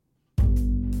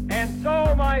And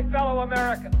so, my fellow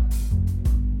Americans,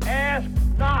 ask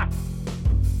not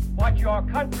what your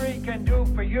country can do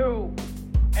for you.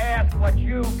 Ask what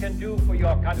you can do for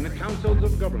your country. In the councils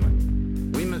of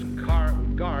government, we must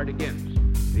guard against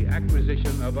the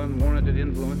acquisition of unwarranted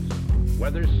influence,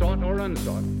 whether sought or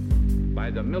unsought, by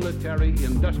the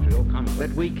military-industrial complex.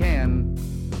 That we can,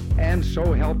 and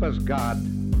so help us God,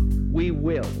 we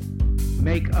will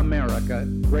make America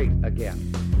great again.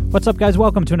 What's up, guys?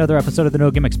 Welcome to another episode of the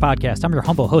No Gimmicks Podcast. I'm your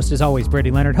humble host, as always,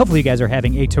 Brady Leonard. Hopefully you guys are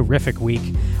having a terrific week.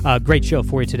 Great show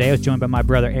for you today. I was joined by my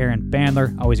brother, Aaron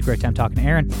Bandler. Always a great time talking to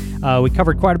Aaron. We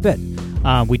covered quite a bit.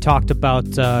 We talked about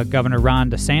Governor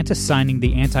Ron DeSantis signing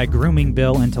the anti-grooming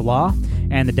bill into law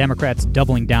and the Democrats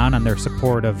doubling down on their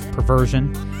support of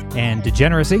perversion and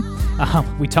degeneracy.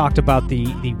 We talked about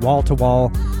the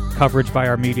wall-to-wall coverage by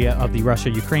our media of the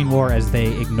Russia-Ukraine war as they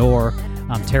ignore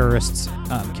terrorists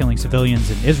killing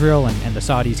civilians in Israel and the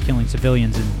Saudis killing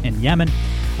civilians in Yemen.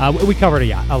 We covered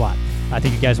a lot. I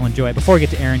think you guys will enjoy it. Before we get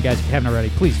to Aaron, guys, if you haven't already,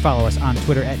 please follow us on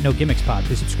Twitter at NoGimmicksPod.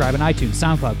 Please subscribe on iTunes,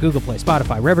 SoundCloud, Google Play,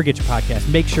 Spotify, wherever you get your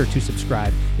podcast. Make sure to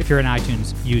subscribe. If you're an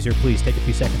iTunes user, please take a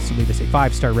few seconds to leave us a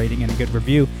 5-star rating and a good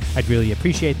review. I'd really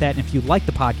appreciate that. And if you like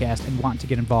the podcast and want to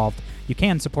get involved, you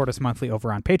can support us monthly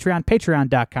over on Patreon,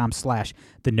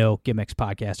 patreon.com/the No Gimmicks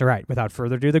Podcast. All right, without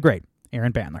further ado, the great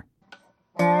Aaron Bandler.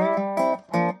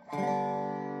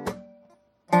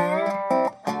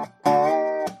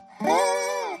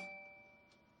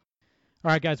 All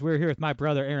right, guys, we're here with my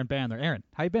brother, Aaron Bandler. Aaron,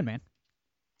 how you been, man?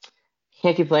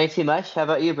 Can't complain too much. How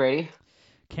about you, Brady?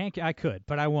 I could,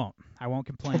 but I won't. I won't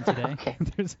complain today. Okay.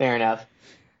 Fair enough.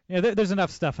 Yeah, there's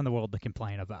enough stuff in the world to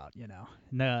complain about, you know.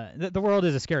 The world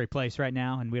is a scary place right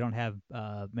now, and we don't have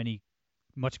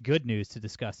much good news to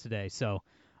discuss today. So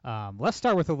let's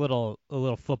start with a little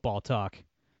football talk,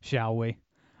 shall we?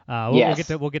 Yes.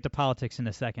 We'll get to politics in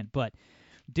a second. But,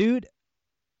 dude,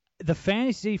 the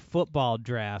fantasy football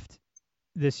draft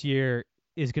this year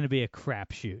is going to be a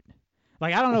crapshoot.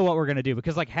 Like, I don't know what we're going to do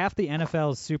because, like, half the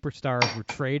NFL's superstars were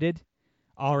traded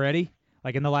already,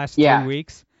 like, in the last 3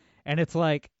 weeks. And it's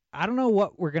like, I don't know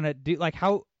what we're going to do.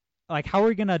 How are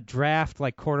we going to draft,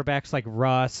 like, quarterbacks like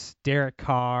Russ, Derek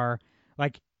Carr,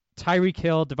 like, Tyreek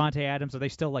Hill, Devontae Adams? Are they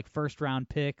still, like, first-round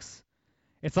picks?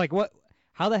 It's like,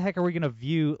 how the heck are we going to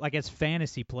view, like, as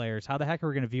fantasy players, how the heck are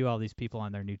we going to view all these people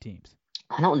on their new teams?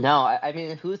 I don't know. I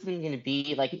mean, who's going to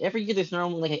be, like, every year there's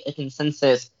normally, like, a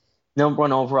consensus number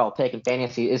one overall pick in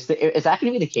fantasy. Is that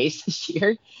going to be the case this year?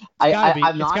 It's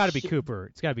got to be Cooper.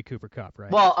 It's got to be Cooper Kupp, right?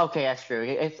 Well, okay, that's true.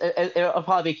 It'll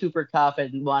probably be Cooper Kupp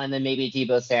and one, and then maybe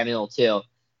Deebo Samuel too.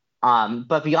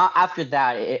 But beyond after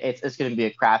that, it's going to be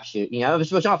a crapshoot. You know,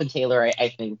 Jonathan Taylor, I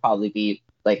think, will probably be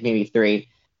like maybe 3.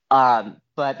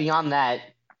 But beyond that,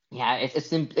 yeah,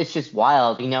 it's just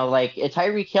wild. You know, like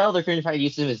Tyreek Hill, they're going to try to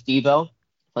use him as Deebo.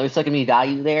 So there's still going to be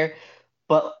value there.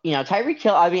 But, you know, Tyreek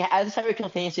Hill, I mean, as Tyreek Hill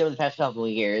fantasy over the past couple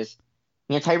of years,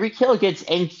 you know, Tyreek Hill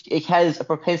has a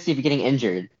propensity for getting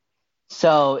injured.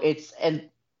 So if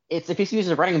he's used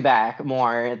as a running back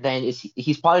more, then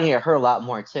he's probably going to hurt a lot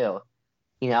more too.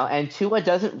 You know, and Tua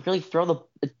doesn't really throw the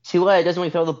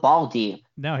ball deep.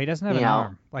 No, he doesn't have an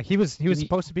arm. Like he was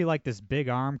supposed to be like this big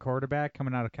arm quarterback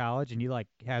coming out of college, and he like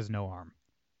has no arm.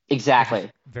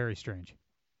 Exactly. Very strange.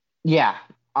 Yeah.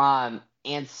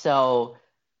 And so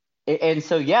it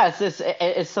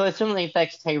certainly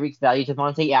affects Tyreek's value.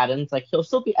 Devontae Adams, like he'll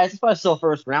still be, I suppose, still a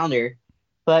first rounder,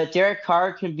 but Derek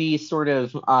Carr can be sort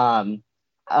of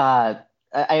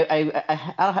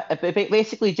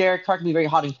basically Derek Carr can be very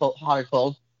hot or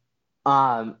cold.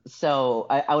 So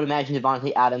I would imagine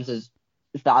Devontae Adams'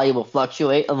 value will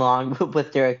fluctuate along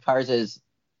with Derek Carr's,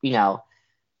 you know,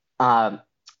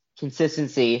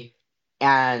 consistency.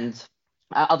 And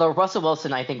although Russell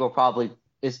Wilson, I think, will probably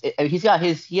he has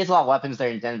a lot of weapons there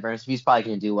in Denver, so he's probably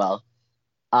going to do well.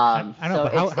 I don't know.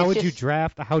 But how would you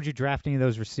draft any of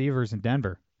those receivers in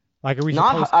Denver? Like, are we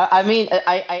not?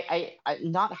 I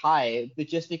not high, but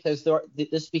just because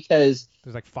there's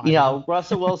like 5. You know,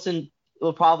 Russell Wilson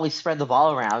will probably spread the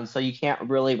ball around, so you can't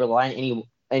really rely on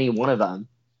any one of them.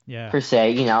 Yeah. Per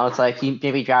se, you know, it's like you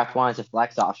maybe draft one as a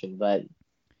flex option, but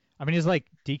I mean, it's like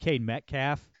DK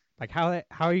Metcalf. Like, how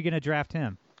are you going to draft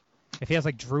him if he has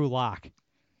like Drew Lock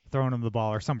throwing him the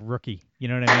ball or some rookie? You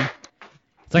know what I mean?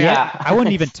 It's like I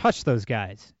wouldn't even touch those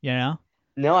guys. You know?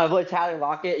 No, I would. Tyler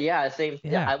Lockett, yeah, same.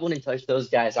 Yeah, I wouldn't touch those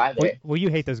guys either. Well, you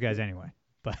hate those guys anyway,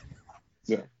 but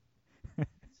yeah,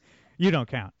 you don't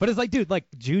count. But it's like, dude, like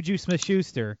Juju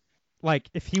Smith-Schuster, like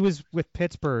if he was with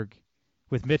Pittsburgh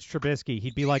with Mitch Trubisky,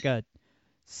 he'd be like a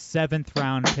 7th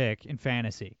round pick in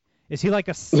fantasy. Is he like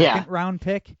a 2nd round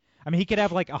pick? I mean, he could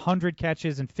have like 100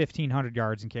 catches and 1,500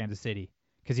 yards in Kansas City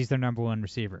because he's their number one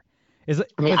receiver. It's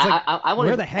I like,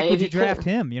 where the heck would you draft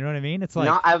him? You know what I mean? It's like,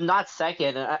 no, I'm not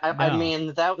second. I No.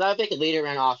 mean, that would make a later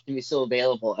round option to be still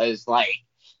available as like,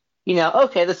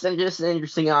 okay, this is just an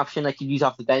interesting option I could use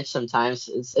off the bench sometimes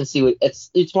and see what it's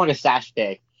more like a stash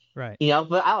pick, right.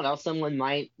 But I don't know, someone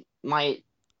might, maybe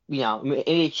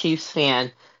a Chiefs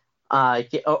fan, or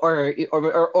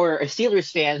a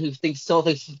Steelers fan who still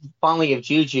thinks fondly of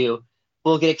Juju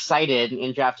will get excited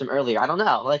and draft him earlier. I don't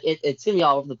know, like it's gonna be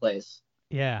all over the place.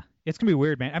 Yeah, it's gonna be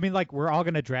weird, man. I mean, like, we're all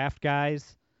gonna draft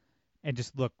guys and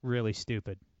just look really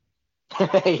stupid.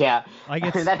 Yeah, Like,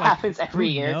 that like, happens every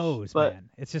who year. knows, but, man?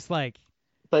 It's just like,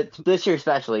 But this year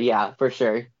especially, yeah, for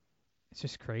sure. it's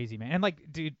just crazy, man. And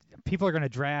like, dude, people are gonna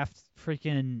draft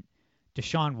freaking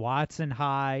Deshaun Watson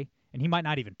high, and he might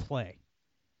not even play.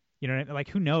 You know what I mean? Like,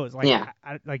 who knows? Like, Yeah.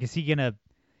 like, is he gonna?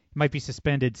 He might be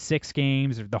suspended 6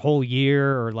 games or the whole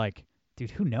year, or like,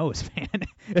 dude, who knows, man?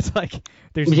 It's like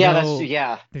there's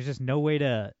there's just no way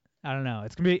to. I don't know.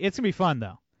 It's gonna be fun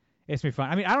though. It's gonna be fun.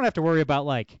 I mean, I don't have to worry about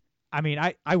like. I mean,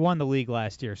 I won the league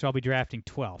last year, so I'll be drafting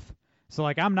 12th. So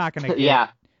like, I'm not gonna get.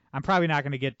 I'm probably not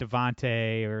gonna get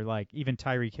Devontae or like even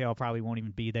Tyreek Hill probably won't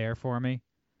even be there for me.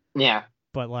 Yeah.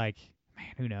 But like,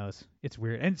 man, who knows? It's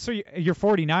weird. And so you're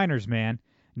 49ers, man.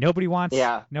 Nobody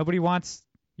wants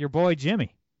your boy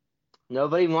Jimmy.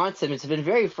 Nobody wants him. It's been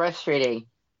very frustrating.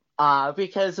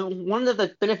 Because one of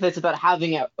the benefits about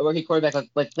having a rookie quarterback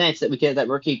like Lance that we get that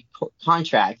rookie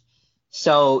contract.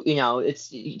 So, you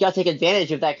got to take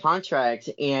advantage of that contract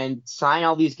and sign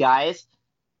all these guys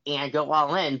and go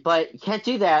all in. But you can't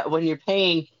do that when you're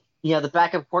paying, the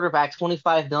backup quarterback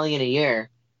 $25 million a year.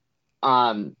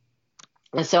 And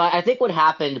so I think what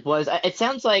happened was, it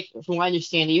sounds like, from what I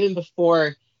understand, even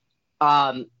before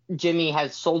Jimmy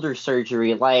had shoulder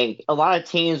surgery, like a lot of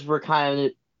teams were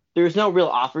there was no real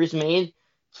offers made.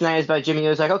 So now it's about Jimmy. It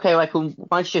was like, okay, like, why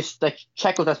don't you just like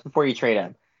check with us before you trade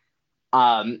him?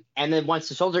 And then once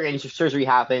the shoulder surgery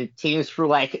happened, teams were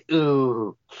like,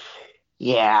 ooh,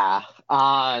 yeah.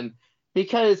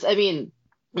 Because I mean,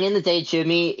 at the end of the day,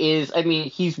 Jimmy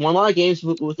he's won a lot of games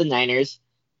with the Niners,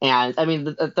 and I mean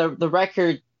the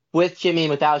record with Jimmy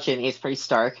and without Jimmy is pretty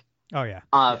stark. Oh yeah.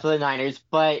 For the Niners,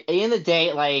 but at the end of the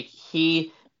day, like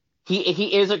he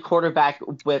is a quarterback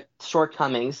with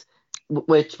shortcomings,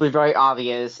 which was very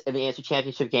obvious in the NFC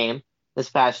Championship game this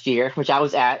past year, which I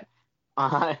was at.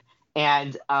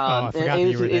 And I forgot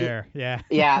you were there. Yeah.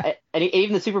 Yeah, and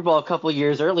even the Super Bowl a couple of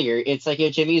years earlier, it's like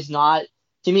Jimmy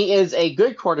is a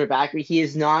good quarterback, but he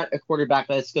is not a quarterback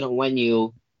that's going to win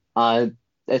you.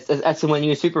 That's going to win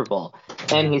you a Super Bowl,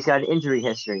 and he's got an injury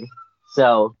history.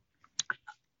 So.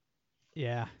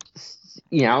 Yeah.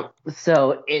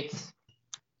 So it's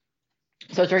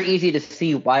very easy to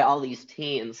see why all these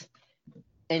teams,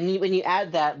 and when you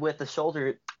add that with the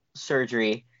shoulder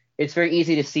surgery, it's very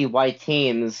easy to see why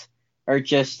teams are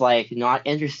just like not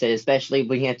interested, especially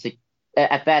when you have to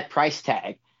at that price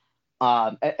tag.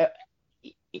 And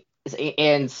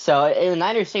so the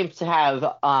Niners seem to have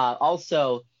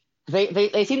also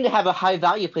they seem to have a high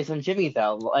value place on Jimmy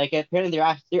though. Like apparently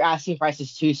their asking price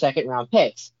is 2 second-round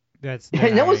picks. No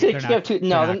one's going to give two.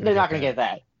 No, they're not going to get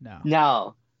that.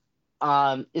 No.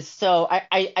 So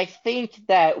I think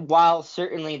that while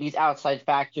certainly these outside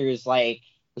factors like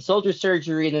the shoulder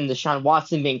surgery and then Deshaun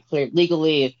Watson being cleared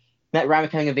legally, Matt Ryan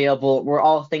becoming available, were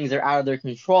all things that are out of their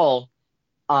control.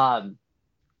 The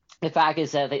fact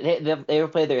is that they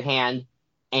overplayed their hand,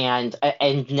 and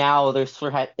now they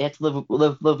have to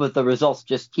live with the results,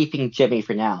 just keeping Jimmy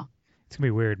for now. It's gonna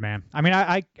be weird, man. I mean,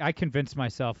 I convinced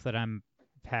myself that I'm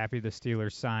happy the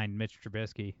Steelers signed Mitch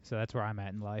Trubisky, so that's where I'm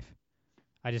at in life.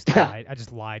 I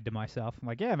just lied to myself. I'm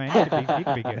like, yeah, man, he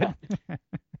could be good.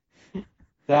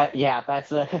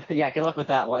 Good luck with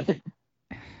that one.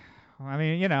 I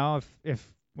mean, if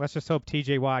let's just hope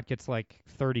TJ Watt gets like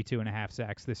 32.5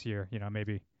 sacks this year.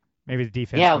 Maybe the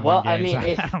defense. Yeah, well, I games.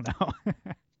 mean, I don't know.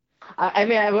 I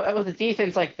mean, with a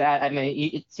defense like that, I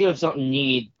mean, Steelers don't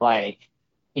need like,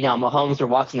 Mahomes or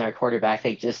Watson their quarterback.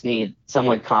 They just need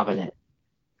someone competent.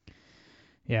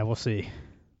 Yeah, we'll see.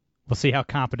 We'll see how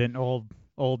competent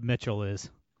old Mitchell is.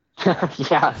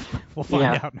 Yeah, we'll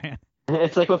find out, man.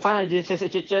 It's like we'll find out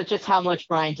just how much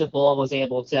Brian DeBoer was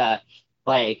able to,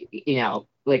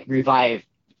 revive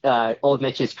old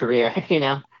Mitch's career.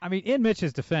 I mean, in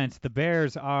Mitch's defense, the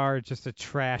Bears are just a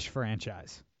trash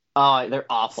franchise. Oh, they're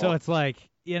awful. So it's like,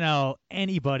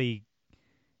 anybody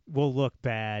will look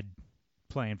bad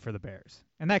playing for the Bears.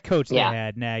 And that coach they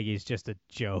had, Nagy's just a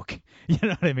joke. You know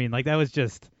what I mean? Like, that was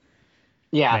just...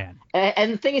 Yeah.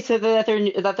 And the thing is that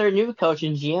their new coach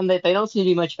and GM, they don't seem to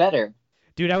be much better.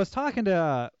 Dude, I was talking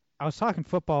to I was talking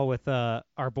football with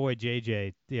our boy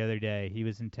JJ the other day. He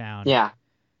was in town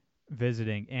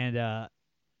visiting, and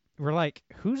we're like,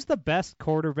 who's the best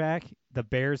quarterback the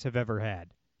Bears have ever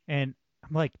had? And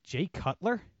I'm like, Jay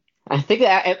Cutler? I think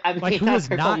that I like, who was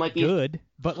not good,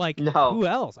 but like, no. who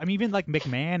else? I mean, even like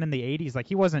McMahon in the 80s, like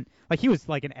he wasn't, like he was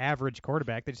like an average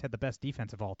quarterback. They just had the best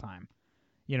defense of all time.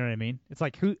 You know what I mean? It's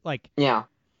like, who, like, yeah.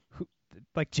 Who,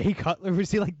 like Jay Cutler, was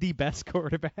he like the best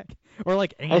quarterback? Or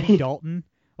like Andy Dalton?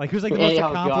 Like, who's like the most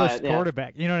accomplished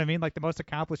quarterback? You know what I mean? Like the most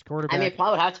accomplished quarterback. I mean, it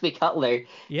probably would have to be Cutler.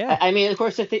 Yeah. I mean, of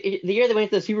course, if the year they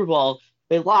went to the Super Bowl,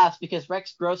 they lost because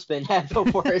Rex Grossman had the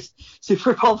worst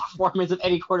Super Bowl performance of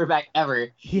any quarterback ever.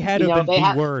 He had to have been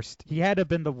the worst. He had to have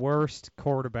been the worst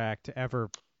quarterback to ever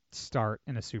start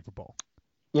in a Super Bowl.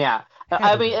 Yeah.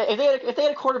 I mean, if they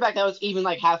had a quarterback that was even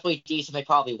like halfway decent, they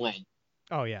probably win.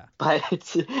 Oh, yeah. But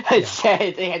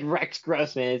instead, they had Rex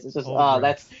Grossman. It's just,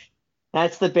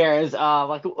 that's the Bears.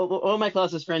 Like, one of my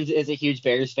closest friends is a huge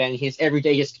Bears fan. He's every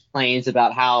day just complains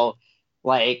about how,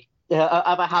 like,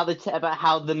 about how the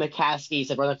McCaskies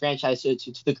have run the franchise to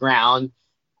the ground.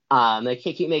 They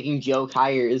keep making joke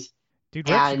hires. Dude,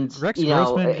 Rex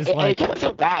Grossman is like, I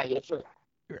feel bad.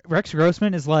 Rex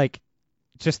Grossman is like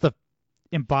just the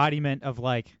embodiment of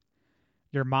like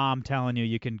your mom telling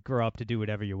you can grow up to do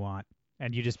whatever you want,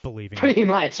 and you just believe in it. Pretty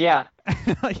much, yeah.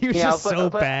 Like, he was just so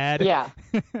bad. Yeah.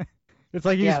 It's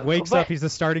like he just wakes up, he's the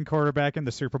starting quarterback in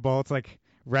the Super Bowl. It's like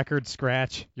record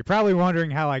scratch. You're probably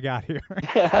wondering how I got here.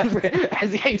 Exactly.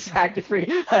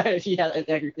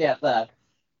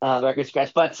 Record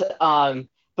scratch. But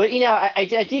you know,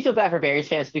 I do feel bad for Bears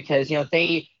fans because, you know,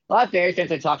 a lot of Bears fans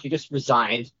I talked to just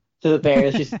resigned to the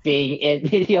Bears just being in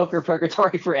mediocre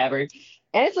purgatory forever. And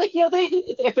it's like, you know,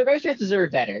 if the Bears fans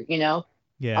deserve better, you know.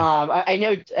 Yeah. I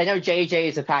know JJ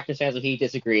is a Packers fan, so he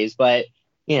disagrees, but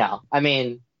you know, I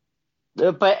mean.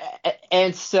 Although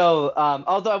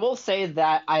I will say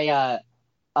that I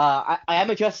am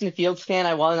a Justin Fields fan.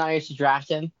 I wanted Niners to draft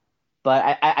him,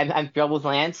 but I'm thrilled with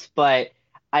Lance. But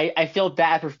I feel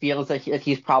bad for Fields that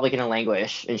he's probably going to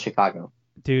languish in Chicago.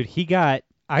 Dude, I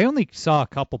only saw a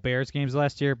couple Bears games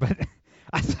last year, but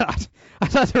I thought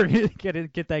they were going to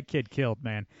get that kid killed,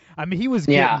 man. I mean, he was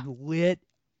getting lit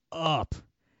up.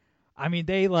 I mean,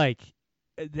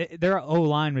 their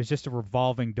O-line was just a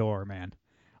revolving door, man.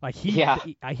 Like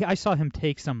I saw him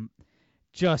take some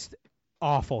just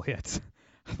awful hits.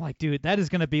 I'm like, dude, that is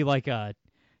gonna be like a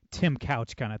Tim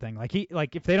Couch kind of thing.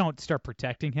 Like if they don't start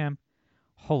protecting him,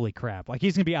 holy crap! Like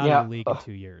he's gonna be out of the league in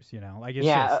 2 years. You know, like it's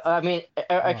just, I mean,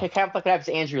 I can't look what happens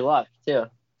to Andrew Luck too.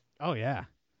 Oh yeah,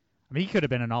 I mean he could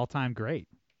have been an all-time great.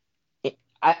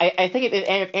 I think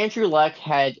if Andrew Luck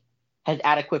had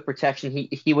adequate protection,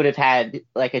 he would have had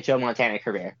like a Joe Montana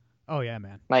career. Oh yeah,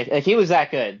 man. Like he was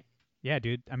that good. Yeah,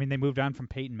 dude. I mean, they moved on from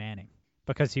Peyton Manning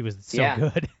because he was so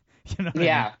good. You know what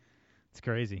I mean? It's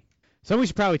crazy. So we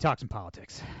should probably talk some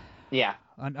politics. Yeah.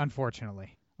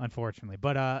 Unfortunately.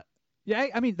 But, yeah,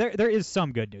 I mean, there is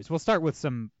some good news. We'll start with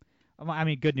some, I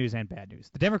mean, good news and bad news.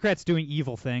 The Democrats doing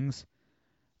evil things.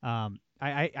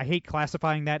 I hate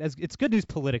classifying that as it's good news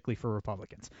politically for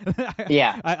Republicans.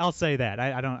 Yeah. I'll say that.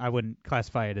 I wouldn't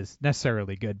classify it as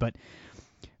necessarily good. But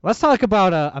let's talk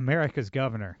about America's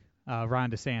governor. Ron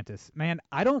DeSantis. Man,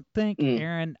 I don't think,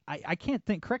 Aaron, I can't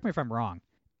think, correct me if I'm wrong,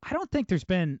 I don't think there's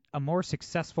been a more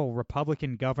successful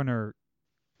Republican governor,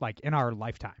 like, in our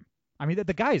lifetime. I mean,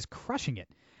 the guy is crushing it.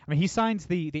 I mean, he signs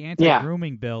the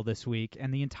anti-grooming bill this week,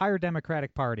 and the entire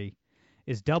Democratic Party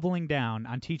is doubling down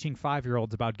on teaching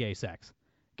 5-year-olds about gay sex.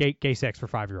 Gay sex for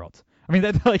 5-year-olds. I mean,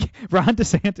 that's like, Ron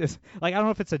DeSantis, like, I don't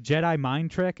know if it's a Jedi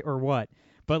mind trick or what,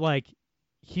 but, like,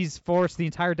 he's forced the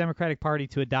entire Democratic Party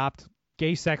to adopt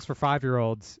gay sex for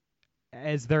 5-year-olds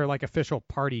as their like official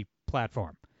party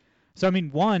platform. So I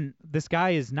mean, one, this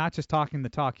guy is not just talking the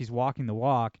talk, he's walking the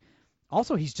walk.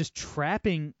 Also, he's just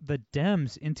trapping the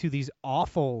Dems into these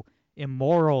awful,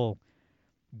 immoral,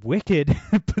 wicked,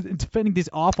 defending these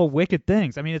awful, wicked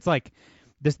things. I mean, it's like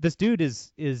this dude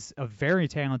is a very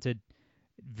talented,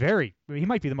 he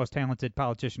might be the most talented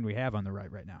politician we have on the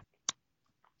right now.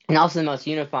 And also the most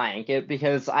unifying,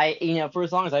 because for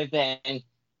as long as I've been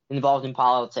involved in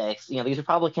politics, these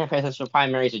Republican presidential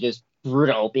primaries are just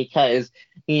brutal because,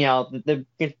 the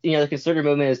conservative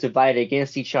movement is divided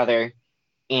against each other.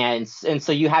 And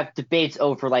so you have debates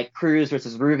over like Cruz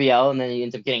versus Rubio, and then you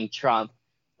end up getting Trump.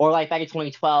 Or like back in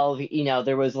 2012,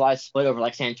 there was a lot of split over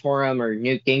like Santorum or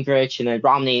Newt Gingrich, and then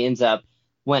Romney ends up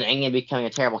winning and becoming a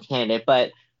terrible candidate.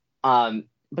 But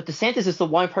DeSantis is the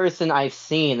one person I've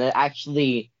seen that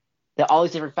all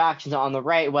these different factions on the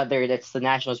right, whether it's the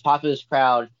nationalist populist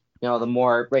crowd, the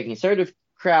more right conservative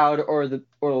crowd, or the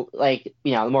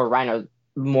more rhino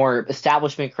more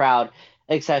establishment crowd,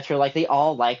 etc., like they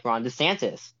all like Ron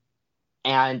DeSantis.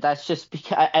 And that's just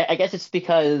because I guess it's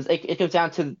because it comes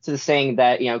down to the saying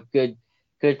that,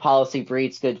 good policy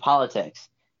breeds good politics.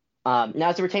 Now,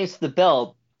 as it pertains to the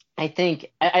bill, I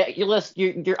think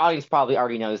your audience probably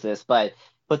already knows this, but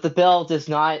the bill does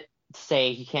not say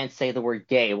you can't say the word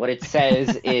gay. What it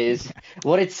says is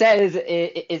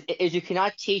you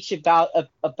cannot teach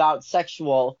about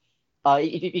sexual.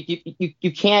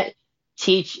 You can't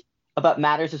teach about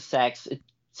matters of sex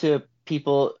to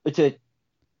people K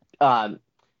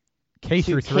to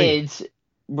through three. kids,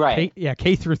 right?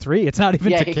 K through three. It's not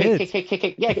even to kids.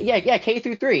 K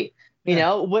through three.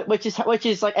 Which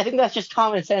is like, I think that's just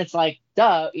common sense. Like,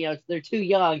 duh, they're too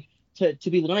young to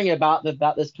be learning about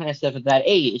this kind of stuff at that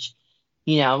age.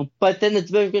 But then of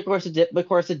course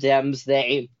the Dems,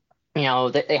 they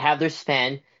have their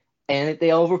spin and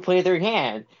they overplay their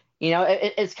hand.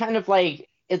 It's kind of like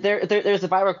there's a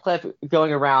viral clip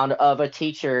going around of a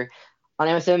teacher on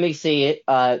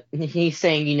MSNBC. He's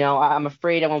saying, I'm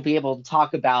afraid I won't be able to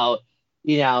talk about,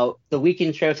 the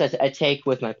weekend trips I take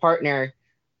with my partner.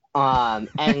 And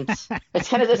it's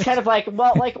kind of like,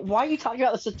 well, like, why are you talking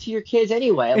about this to your kids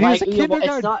anyway? And like, he was a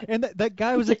kindergarten, it's not, and that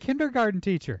guy was a kindergarten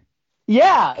teacher.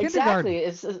 Yeah,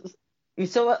 exactly.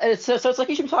 So it's like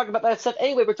you should be talking about that stuff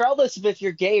anyway, regardless of if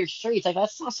you're gay or straight. Like,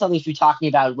 that's not something you should be talking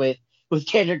about with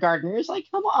kindergartners. Like,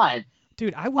 come on.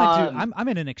 Dude, I'm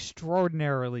in an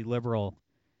extraordinarily liberal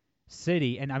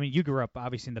city, and I mean, you grew up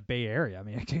obviously in the Bay Area. I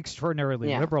mean,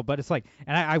 extraordinarily liberal, but it's like,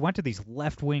 and I went to these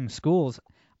left-wing schools.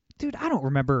 Dude, I don't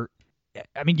remember.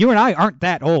 I mean, you and I aren't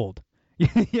that old,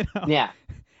 Yeah.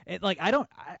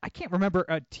 I can't remember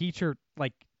a teacher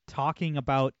like talking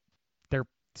about their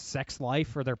sex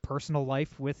life or their personal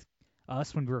life with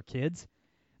us when we were kids.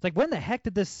 It's like, when the heck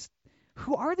did this?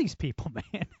 Who are these people,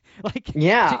 man? Like,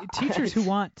 teachers who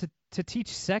want to teach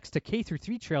sex to K through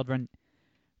 3 children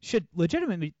should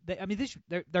legitimately.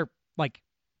 They're like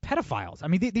pedophiles. I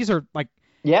mean, these are like,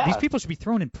 these people should be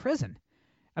thrown in prison.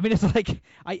 I mean, it's like,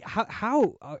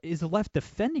 how is the left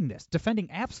defending this?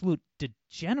 Defending absolute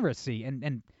degeneracy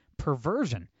and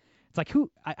perversion. It's like,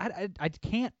 who? I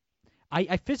can't.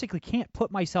 I physically can't put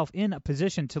myself in a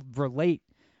position to relate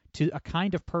to a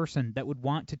kind of person that would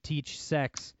want to teach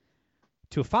sex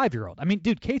to a 5-year-old. I mean,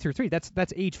 dude, K through 3,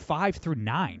 that's age 5 through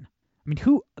 9. I mean,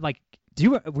 who, like,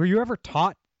 were you ever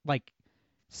taught like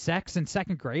sex in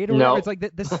 2nd grade or whatever? It's like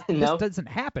this doesn't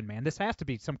happen, man. This has to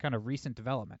be some kind of recent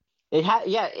development.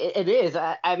 It is.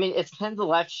 I mean, it's kind of the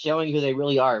left showing who they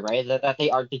really are, right? That they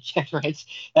are degenerates,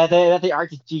 that they are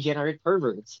degenerate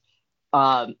perverts.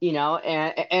 And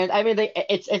I mean,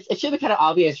 it should be kind of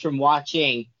obvious from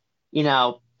watching,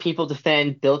 people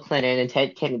defend Bill Clinton and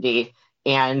Ted Kennedy,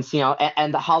 and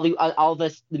and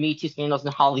the Me Too scandals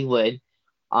in Hollywood.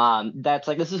 That's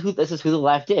like, this is who the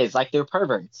left is. Like, they're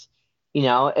perverts,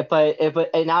 But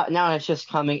now it's just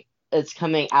coming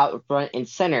out front and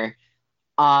center.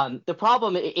 The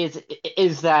problem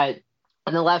is that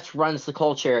when the left runs the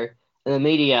culture and the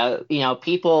media,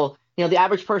 people, the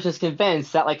average person is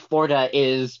convinced that, like, Florida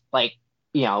is, like,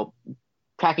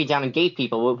 cracking down on gay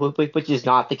people, which is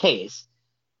not the case.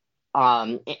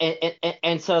 And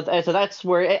so that's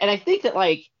where, and I think that,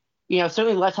 like,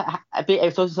 certainly left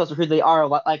associated who they are,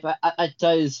 like, it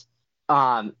does.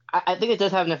 I think it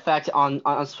does have an effect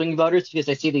on swing voters because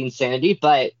they see the insanity,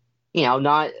 but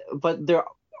there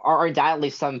are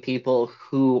undoubtedly some people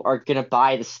who are going to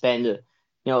buy the spend,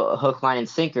 hook, line, and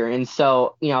sinker. And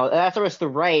so, that's the rest of the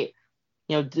right,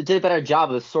 did a better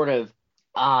job of sort of,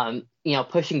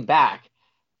 pushing back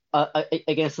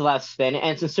against the left spin.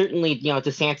 And so certainly,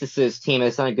 DeSantis's team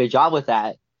has done a good job with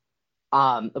that.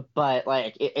 But,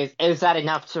 like, is that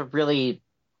enough to really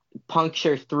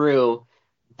puncture through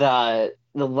the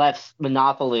left's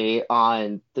monopoly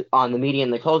on the media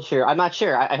and the culture? I'm not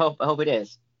sure. I hope it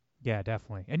is. Yeah,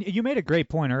 definitely. And you made a great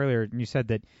point earlier, and you said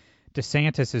that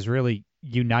DeSantis is really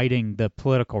uniting the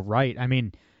political right. I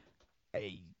mean,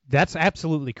 that's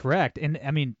absolutely correct. And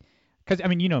I mean, because, I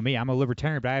mean, you know me, I'm a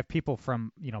libertarian, but I have people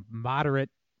from,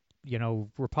 moderate,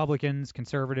 Republicans,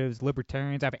 conservatives,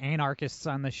 libertarians. I have anarchists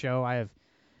on the show. I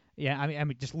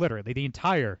mean, just literally the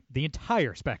entire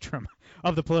spectrum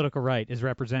of the political right is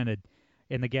represented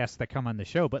in the guests that come on the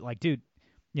show. But, like, dude,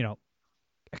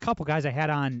 a couple guys I had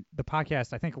on the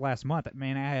podcast, I think last month,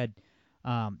 man, I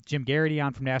had Jim Garrity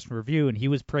on from National Review, and he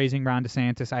was praising Ron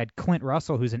DeSantis. I had Clint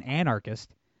Russell, who's an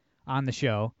anarchist, on the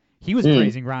show. He was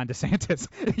praising Ron DeSantis.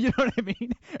 You know what I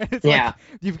mean? And it's like,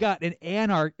 you've got an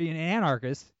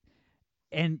anarchist,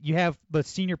 and you have the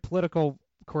senior political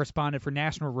correspondent for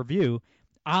National Review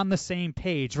on the same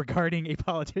page regarding a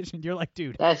politician. You're like,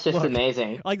 dude, that's just look,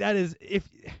 amazing. Like that is if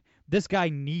this guy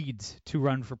needs to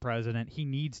run for president, he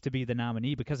needs to be the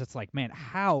nominee because it's like, man,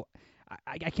 how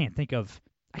I can't think,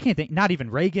 not even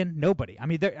Reagan, nobody. I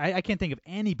mean, I can't think of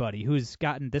anybody who's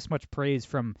gotten this much praise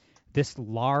from this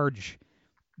large,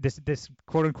 this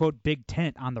quote unquote big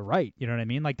tent on the right. You know what I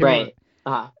mean? Like there Right.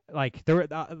 were, like there were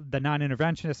the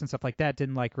non-interventionists and stuff like that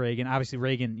didn't like Reagan. Obviously,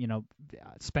 Reagan,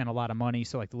 spent a lot of money,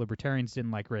 so like the libertarians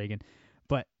didn't like Reagan.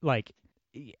 But like,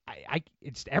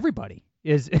 it's everybody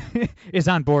is is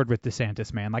on board with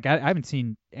DeSantis, man. Like I haven't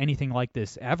seen anything like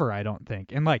this ever, I don't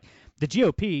think. And like the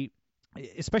GOP,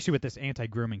 especially with this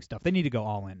anti-grooming stuff, they need to go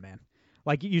all in, man.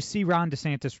 Like you see Ron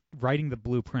DeSantis writing the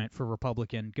blueprint for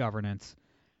Republican governance.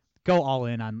 Go all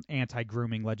in on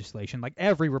anti-grooming legislation. Like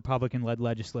every Republican-led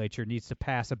legislature needs to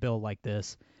pass a bill like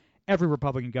this. Every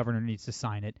Republican governor needs to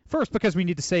sign it. First, because we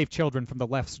need to save children from the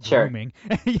left's grooming,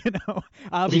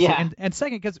 obviously. Yeah. And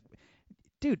second, because,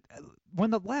 dude, when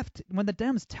the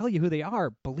Dems tell you who they are,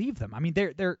 believe them. I mean,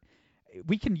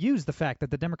 we can use the fact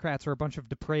that the Democrats are a bunch of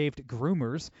depraved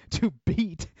groomers to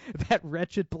beat that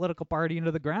wretched political party into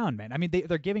the ground, man. I mean,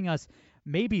 they're giving us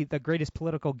maybe the greatest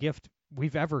political gift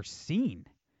we've ever seen.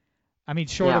 I mean,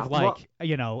 short of like,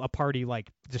 a party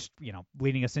like just,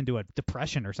 leading us into a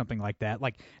depression or something like that.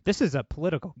 Like, this is a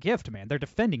political gift, man. They're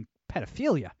defending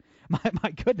pedophilia. My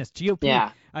goodness, GOP.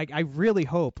 Yeah. I really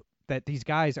hope that these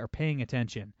guys are paying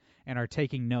attention and are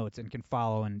taking notes and can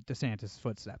follow in DeSantis'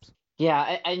 footsteps.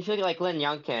 Yeah, I feel like Glenn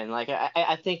Youngkin, like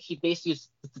I think he basically used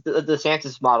the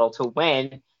DeSantis model to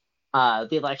win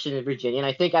the election in Virginia. And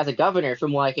I think as a governor,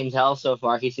 from what I can tell so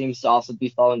far, he seems to also be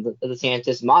following the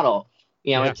DeSantis model.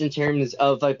 It's in terms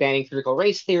of like banning critical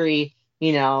race theory,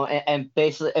 and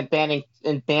basically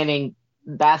banning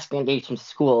mask mandates from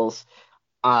schools.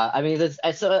 I mean,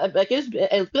 I guess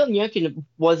Bill Youngkin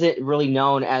wasn't really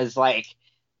known as like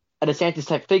a DeSantis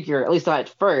type figure, at least not at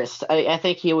first. I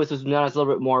think he was known as a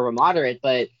little bit more of a moderate,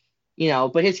 but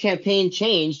his campaign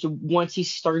changed once he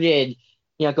started,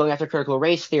 going after critical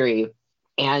race theory.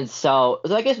 And so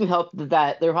I guess we hope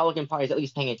that the Republican Party is at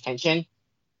least paying attention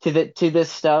to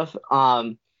this stuff.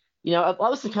 What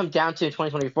was to come down to in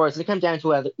 2024 is to come down to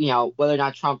whether or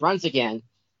not Trump runs again.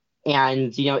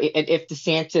 And, if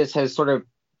DeSantis has sort of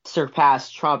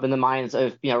surpassed Trump in the minds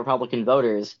of, Republican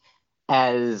voters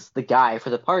as the guy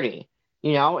for the party,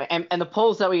 and the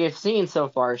polls that we have seen so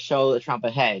far show that Trump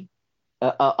ahead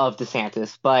of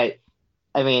DeSantis. But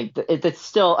I mean, it's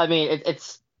still,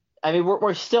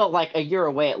 we're still like a year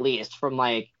away at least from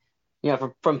like,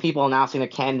 from people announcing their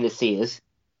candidacies.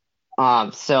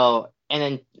 And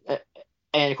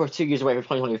of course 2 years away from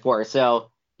 2024.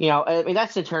 So,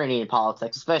 that's an eternity in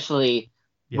politics, especially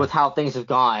with how things have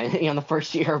gone, the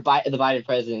first year of the Biden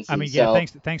presidency. I mean, yeah,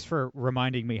 thanks for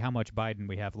reminding me how much Biden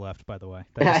we have left, by the way.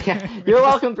 You're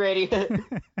welcome, Brady.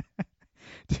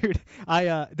 Dude,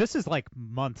 this is like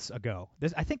months ago.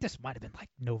 I think this might have been like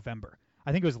November.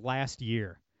 I think it was last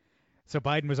year. So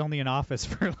Biden was only in office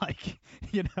for like,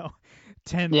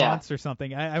 10 months or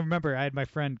something. I remember I had my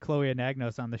friend Chloe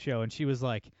Anagnos on the show, and she was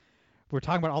like, we're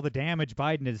talking about all the damage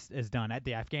Biden has done at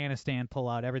the Afghanistan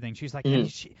pullout, everything. She's like, and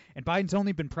Biden's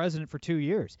only been president for 2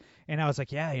 years. And I was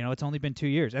like, yeah, it's only been 2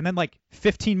 years. And then like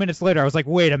 15 minutes later, I was like,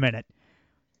 wait a minute.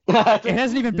 It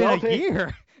hasn't even been a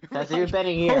year. It hasn't even been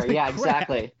a year. Yeah, crap.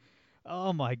 Exactly.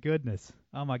 Oh my goodness.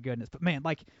 But man,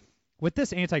 like with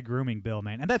this anti-grooming bill,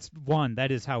 man, and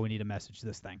that is how we need to message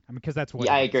this thing. I mean, because that's what.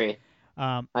 Yeah, I agree.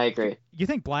 I agree. You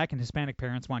think Black and Hispanic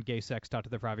parents want gay sex taught to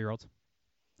their 5-year-olds?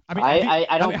 I mean,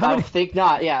 I don't think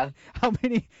not. Yeah. How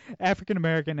many African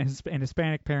American and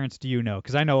Hispanic parents do you know?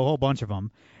 Because I know a whole bunch of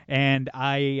them, and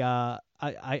I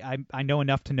know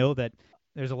enough to know that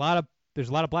there's a lot of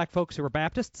Black folks who are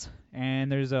Baptists,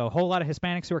 and there's a whole lot of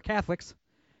Hispanics who are Catholics,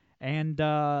 and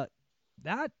I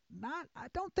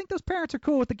don't think those parents are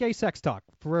cool with the gay sex talk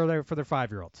for their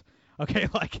 5-year-olds. Okay,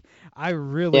 like I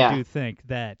really do think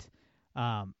that.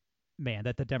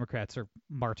 That the Democrats are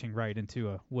marching right into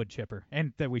a wood chipper,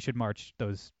 and that we should march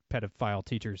those pedophile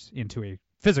teachers into a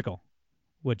physical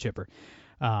wood chipper.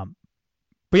 But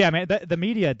yeah, man, the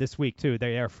media this week too,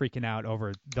 they are freaking out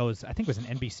over those. I think it was an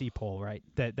NBC poll, right?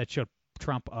 That showed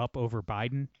Trump up over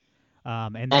Biden,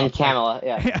 and Kamala,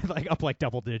 like up like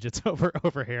double digits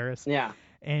over Harris. Yeah,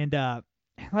 and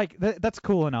like that's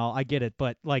cool and all, I get it,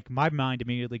 but like my mind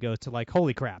immediately goes to like,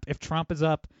 holy crap, if Trump is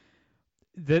up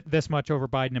this much over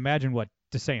Biden, imagine what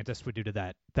DeSantis would do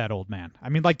to that old man. I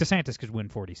mean, like DeSantis could win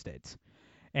 40 states,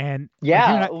 and which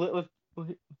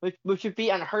would be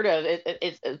unheard of.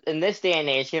 It's in this day and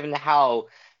age, given how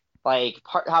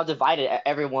divided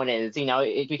everyone is.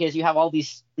 Because you have all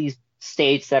these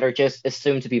states that are just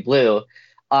assumed to be blue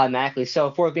automatically.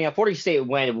 So for being a 40-state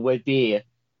win would be,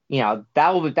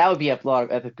 that would be a lot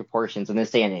of epic proportions in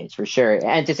this day and age for sure.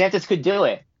 And DeSantis could do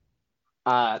it.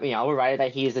 We're right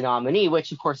that he is the nominee,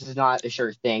 which of course is not a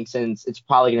sure thing since it's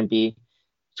probably going to be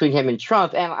between him and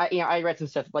Trump. And I read some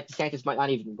stuff like DeSantis might not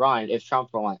even run if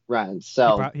Trump runs.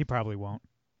 So he probably won't.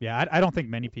 Yeah, I don't think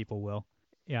many people will.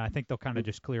 Yeah, I think they'll kind of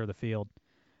just clear the field.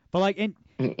 But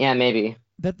yeah, maybe.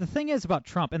 The thing is about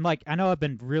Trump, and I know I've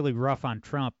been really rough on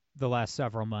Trump the last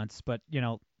several months, but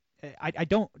I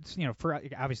don't, for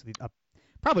obviously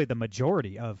probably the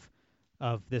majority of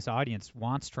this audience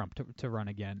wants Trump to run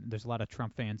again. There's a lot of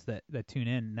Trump fans that tune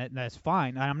in, and that's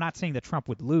fine. I'm not saying that Trump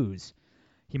would lose.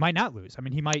 He might not lose. I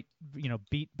mean, he might,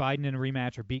 beat Biden in a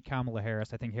rematch or beat Kamala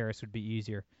Harris. I think Harris would be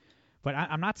easier. But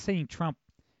I'm not saying Trump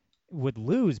would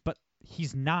lose, but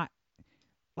he's not.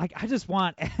 I just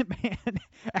want, man,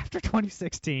 after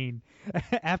 2016,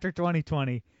 after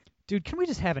 2020, dude, can we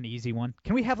just have an easy one?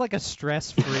 Can we have a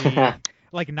stress-free,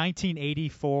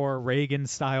 1984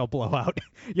 Reagan-style blowout?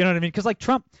 You know what I mean? Because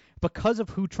Trump, because of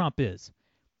who Trump is,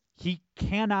 he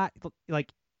cannot,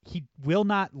 he will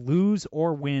not lose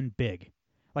or win big.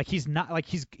 He's not,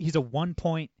 he's a 1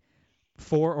 point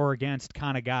for or against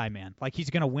kind of guy, man.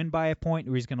 He's going to win by a point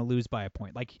or he's going to lose by a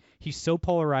point. He's so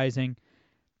polarizing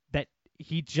that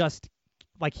he just,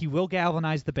 he will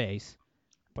galvanize the base,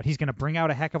 but he's going to bring out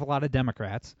a heck of a lot of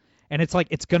Democrats. And it's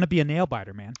it's going to be a nail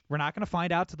biter, man. We're not going to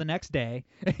find out till the next day,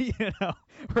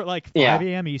 or 5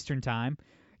 a.m. Eastern time.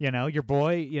 Your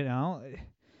boy,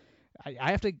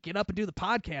 I have to get up and do the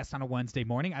podcast on a Wednesday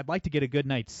morning. I'd like to get a good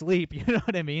night's sleep. You know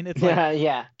what I mean? It's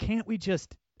yeah. Can't we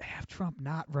just have Trump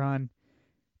not run?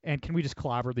 And can we just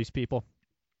clobber these people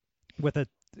with a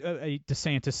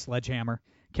DeSantis sledgehammer?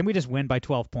 Can we just win by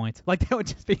 12 points? That would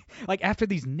just be after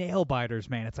these nail biters,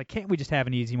 man. It's can't we just have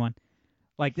an easy one?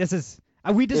 This is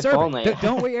we deserve it,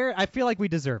 don't we, Aaron? I feel like we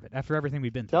deserve it after everything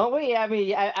we've been through. Don't we? I mean,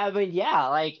 yeah. I mean,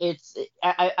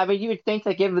 you would think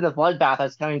that given the bloodbath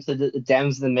that's coming to the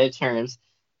Dems in the midterms,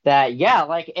 that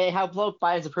how low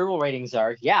Biden's approval ratings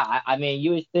are. Yeah, I mean, you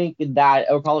would think that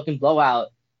a Republican blowout,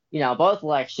 both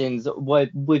elections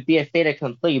would be a fait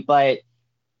accompli. But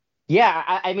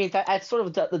yeah, I mean that's sort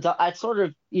of the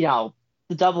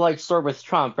double-edged sword with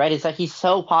Trump, right? It's he's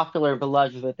so popular and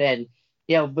beloved within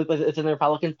the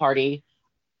Republican Party,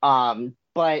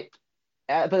 but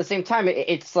at the same time,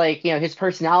 it's his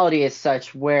personality is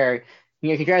such where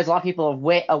he drives a lot of people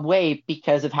away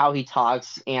because of how he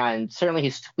talks, and certainly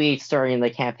his tweets during the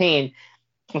campaign,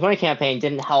 the 2020 campaign,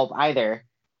 didn't help either.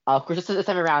 Of course, this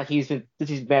time around, he's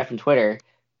banned from Twitter.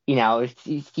 He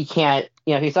can't,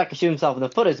 he's not going to shoot himself in the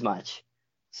foot as much.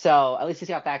 So at least he's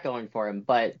got that going for him.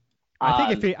 But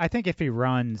I think if he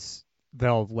runs,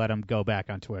 they'll let him go back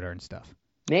on Twitter and stuff.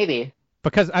 Maybe.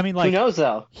 Because I mean, who knows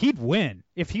though? He'd win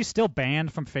if he's still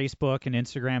banned from Facebook and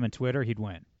Instagram and Twitter. He'd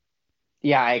win.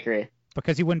 Yeah, I agree.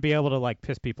 Because he wouldn't be able to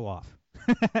piss people off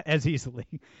as easily.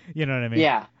 You know what I mean?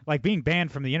 Yeah. Being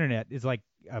banned from the internet is a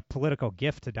political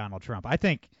gift to Donald Trump. I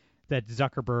think that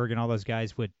Zuckerberg and all those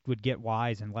guys would get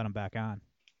wise and let him back on.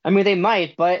 I mean, they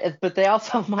might, but they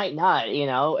also might not.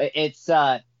 It's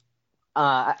I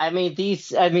mean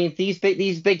these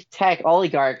big tech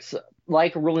oligarchs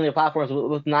ruling the platforms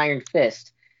with an iron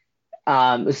fist.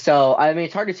 So I mean,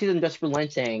 it's hard to see them just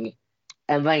relenting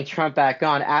and letting Trump back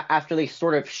on after they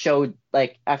sort of showed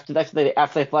after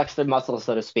they flexed their muscles,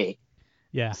 so to speak.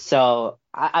 Yeah. So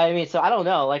I mean, so I don't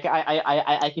know.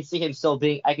 I could see him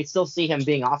I could still see him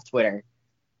being off Twitter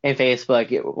and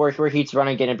Facebook, where he's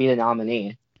running again and be the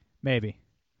nominee. Maybe.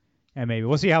 And maybe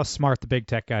we'll see how smart the big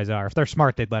tech guys are. If they're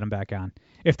smart, they'd let him back on.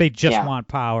 If they just want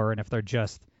power, and if they're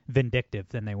just vindictive,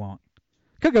 then they won't.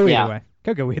 Could go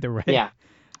either way. Yeah.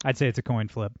 I'd say it's a coin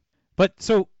flip. But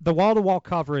so the wall-to-wall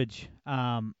coverage.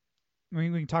 We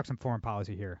can talk some foreign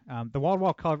policy here. The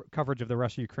wall-to-wall coverage of the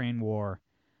Russia-Ukraine war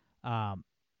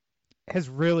has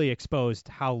really exposed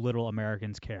how little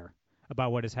Americans care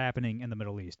about what is happening in the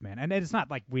Middle East, man. And it's not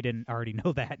like we didn't already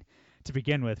know that to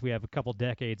begin with. We have a couple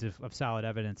decades of solid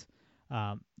evidence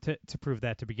to prove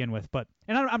that to begin with.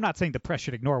 And I'm not saying the press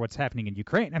should ignore what's happening in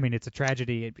Ukraine. I mean, it's a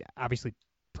tragedy. Obviously,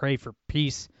 pray for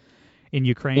peace in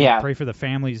Ukraine. Yeah. Pray for the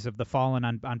families of the fallen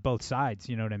on both sides.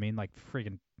 You know what I mean?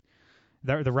 Freaking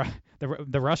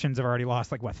the Russians have already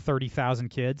lost 30,000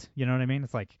 kids. You know what I mean?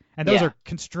 It's and those are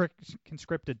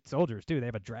conscripted soldiers too. They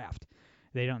have a draft.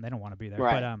 They don't want to be there.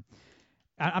 Right. But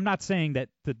I'm not saying that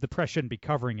the press shouldn't be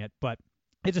covering it, but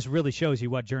it just really shows you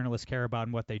what journalists care about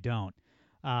and what they don't.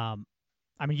 I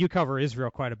mean, you cover Israel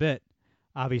quite a bit,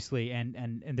 obviously,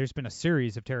 and there's been a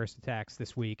series of terrorist attacks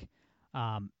this week.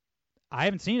 I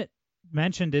haven't seen it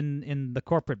mentioned in the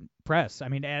corporate press. I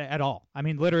mean, at all. I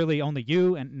mean, literally only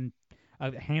you and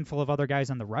a handful of other guys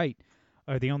on the right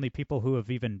are the only people who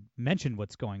have even mentioned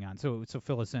what's going on. So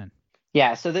fill us in.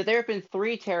 Yeah, so there have been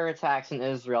 3 terror attacks in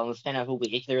Israel in the span of a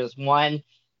week. There was one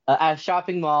at a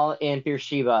shopping mall in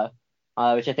Beersheba,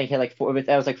 which I think had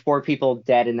like 4 people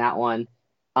dead in that one.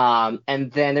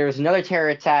 And then there was another terror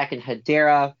attack in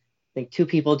Hadera. I think 2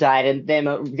 people died. And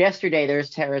then yesterday there was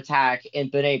a terror attack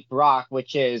in Bnei Brak,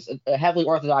 which is a heavily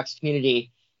Orthodox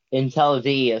community in Tel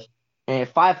Aviv. And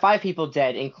five people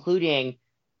dead, including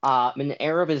an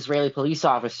Arab Israeli police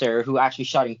officer who actually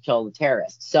shot and killed the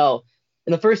terrorists. So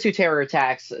in the first 2 terror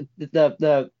attacks,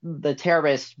 the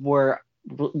terrorists were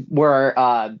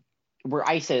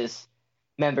ISIS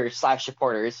members /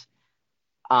 supporters.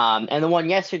 And the one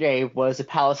yesterday was a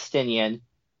Palestinian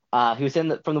who was from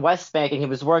the West Bank, and he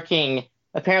was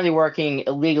apparently working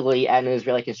illegally at an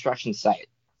Israeli construction site.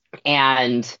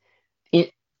 And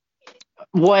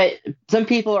what some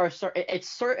people are, it's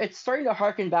starting to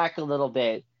harken back a little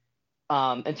bit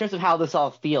in terms of how this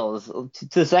all feels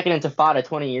to the Second Intifada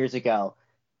 20 years ago,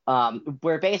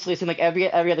 where basically it seemed like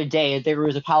every other day there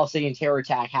was a Palestinian terror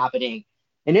attack happening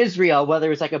in Israel, whether it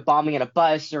was like a bombing at a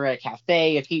bus or a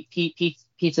cafe, a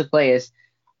pizza place.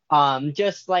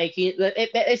 Just like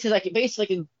it's just like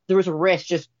basically there was a risk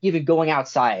just even going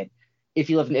outside if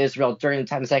you lived in Israel during the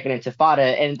time of the Second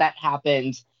Intifada, and that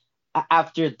happened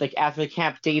after the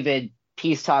Camp David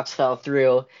peace talks fell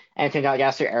through, and it turned out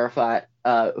Yasser Arafat,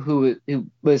 who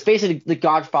was basically the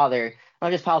godfather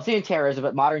not just Palestinian terrorism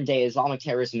but modern day Islamic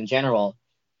terrorism in general,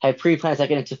 had pre-planned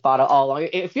Second Intifada all along.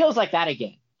 It feels like that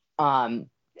again.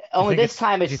 Only this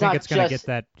time it's not just.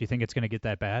 Do you think it's going to get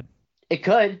that bad? It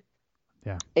could.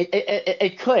 Yeah.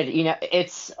 It could.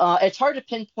 It's hard to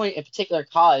pinpoint a particular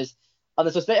cause of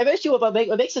this. But eventually, what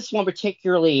makes this one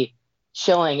particularly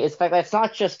chilling is the fact that it's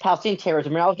not just Palestinian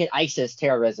terrorism. We're not looking at ISIS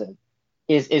terrorism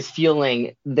is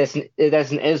fueling this in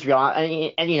Israel.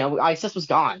 And ISIS was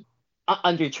gone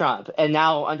under Trump, and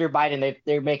now under Biden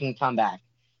they're making a comeback,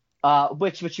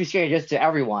 which was scary just to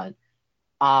everyone.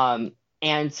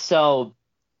 And so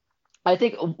I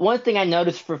think one thing I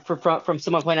noticed from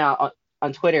someone pointing out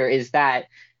on Twitter is that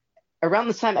around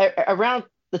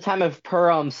the time of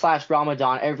Purim /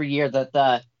 Ramadan every year that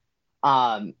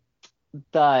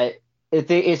the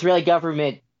Israeli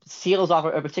government seals off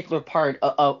a particular part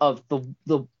of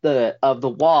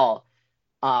the wall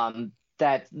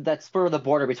that's for the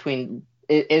border between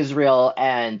Israel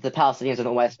and the Palestinians in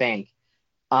the West Bank,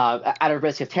 at a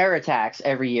risk of terror attacks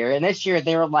every year. And this year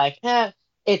they were like,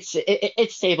 it's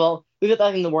stable. We've got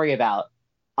nothing to worry about.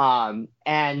 And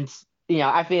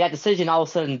after that decision, all of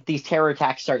a sudden these terror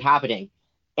attacks start happening.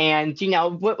 And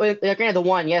granted, the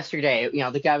one yesterday,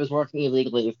 the guy was working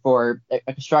illegally for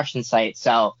a construction site.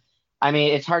 So I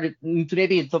mean, it's hard to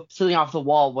maybe sealing off the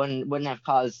wall wouldn't have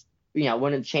caused,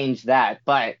 wouldn't change that.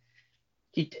 But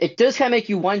it does kind of make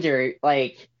you wonder,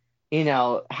 like,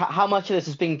 how much of this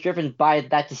is being driven by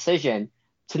that decision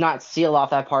to not seal off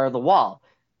that part of the wall.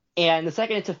 And the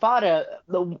Second Intifada,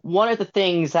 one of the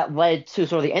things that led to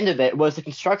sort of the end of it was the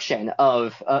construction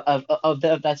of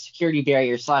that security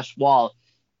barrier / wall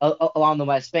along the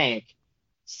West Bank.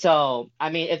 So,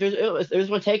 I mean, if there's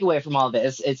one takeaway from all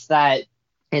this, it's that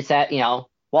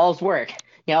walls work.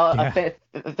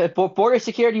 If border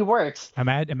security works.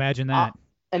 Imagine that.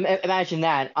 Imagine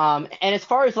that. And as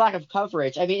far as lack of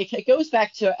coverage, I mean, it goes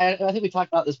back to, and I think we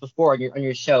talked about this before on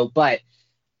your show, but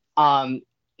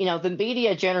the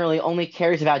media generally only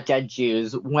cares about dead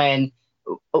Jews when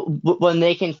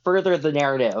they can further the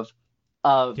narrative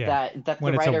of that the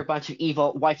right are a bunch of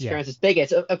evil white supremacist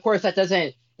bigots. Of course, that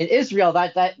doesn't in Israel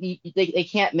that they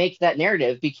can't make that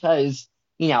narrative because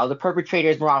the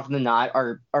perpetrators more often than not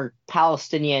are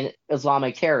Palestinian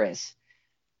Islamic terrorists.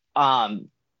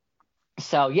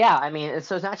 So yeah, I mean,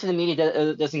 so it's not just the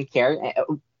media doesn't care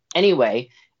anyway.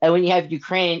 And when you have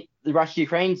the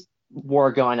Russia-Ukraine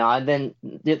war going on, then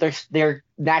they're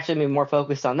naturally more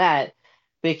focused on that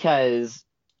because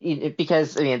I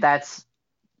mean that's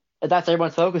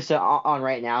everyone's focused on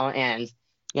right now, and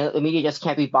the media just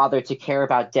can't be bothered to care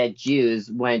about dead Jews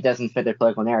when it doesn't fit their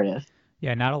political narrative.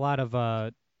 Yeah, not a lot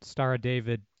of Star of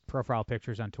David profile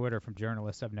pictures on Twitter from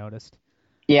journalists, I've noticed.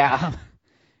 Yeah,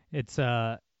 it's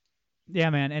yeah,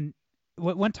 man, and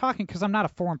when talking, because I'm not a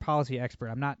foreign policy expert,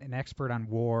 I'm not an expert on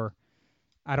war.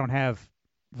 I don't have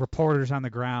reporters on the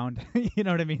ground, you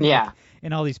know what I mean? Yeah. Like,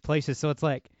 in all these places. So it's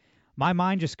like my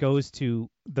mind just goes to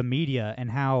the media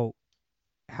and how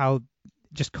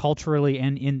just culturally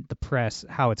and in the press,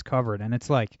 how it's covered. And it's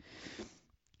like,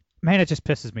 man, it just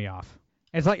pisses me off.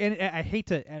 It's like, and I hate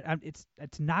to,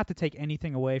 it's not to take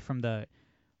anything away from the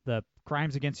the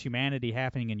crimes against humanity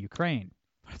happening in Ukraine.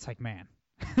 But it's like, man,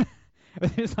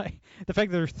 it's like the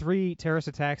fact that there's 3 terrorist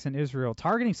attacks in Israel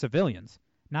targeting civilians,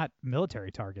 not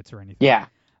military targets or anything. Yeah.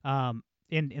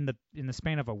 In the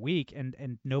span of a week,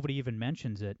 and nobody even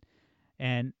mentions it.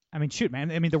 And I mean, shoot,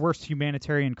 man. I mean, the worst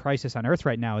humanitarian crisis on earth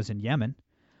right now is in Yemen.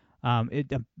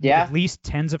 At least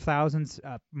tens of thousands,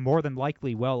 more than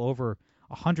likely, well over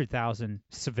 100,000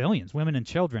 civilians, women and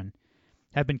children,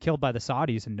 have been killed by the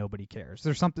Saudis, and nobody cares.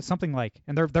 There's something like,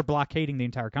 and they're blockading the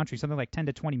entire country. Something like 10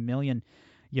 to 20 million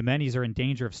Yemenis are in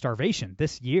danger of starvation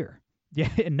this year. Yeah,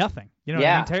 and nothing. You know, what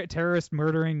I mean? Terrorists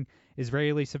murdering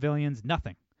Israeli civilians,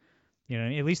 nothing. You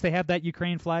know, at least they have that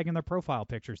Ukraine flag in their profile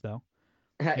pictures, though.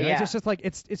 You know, it's just like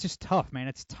it's just tough, man.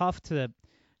 It's tough to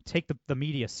take the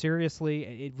media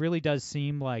seriously. It really does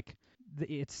seem like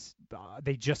they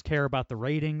just care about the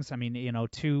ratings. I mean, you know,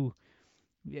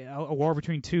 a war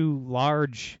between 2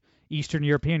 large Eastern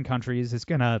European countries is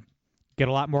gonna get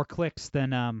a lot more clicks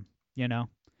than you know,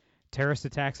 terrorist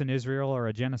attacks in Israel or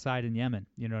a genocide in Yemen.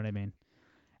 You know what I mean?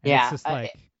 And it's just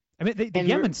like. I mean, the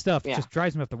Yemen stuff just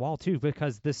drives me up the wall, too,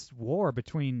 because this war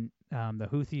between the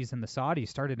Houthis and the Saudis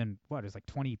started in, it was like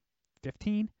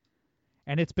 2015?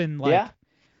 And it's been like... Yeah.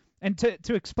 And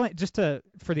to explain,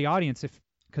 for the audience,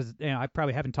 because you know, I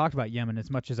probably haven't talked about Yemen as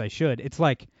much as I should, it's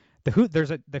like the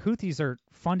Houthis are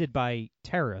funded by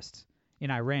terrorists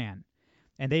in Iran,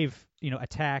 and they've, you know,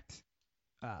 attacked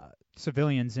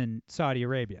civilians in Saudi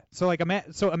Arabia. So, like,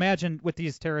 imagine with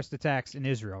these terrorist attacks in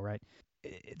Israel, right?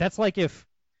 That's like if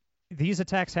these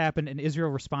attacks happened and Israel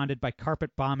responded by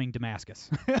carpet bombing Damascus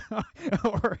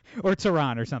or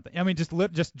Tehran or something. I mean,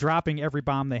 just dropping every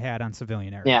bomb they had on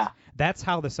civilian areas. Yeah. That's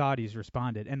how the Saudis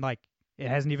responded. And, like, it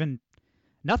hasn't even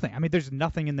nothing. I mean, there's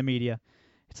nothing in the media.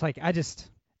 It's like, it's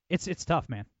tough,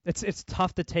 man. It's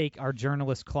tough to take our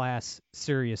journalist class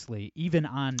seriously, even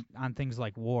on things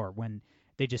like war, when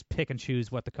they just pick and choose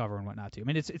what to cover and what not to. I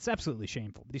mean, it's absolutely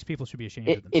shameful. These people should be ashamed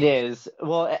of themselves. It is.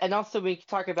 Well, and also we can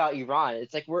talk about Iran.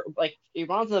 It's like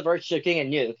Iran's on the verge of getting a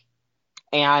nuke,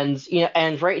 and you know,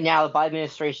 and right now the Biden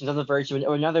administration is on the verge of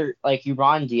another like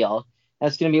Iran deal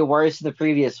that's going to be worse than the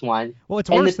previous one. Well, it's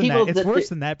worse than that. It's worse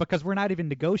than that because we're not even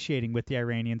negotiating with the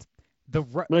Iranians.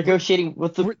 We're negotiating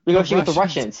with the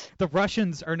Russians. The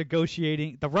Russians are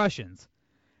negotiating. The Russians,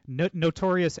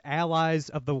 notorious allies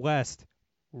of the West,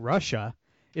 Russia,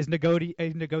 is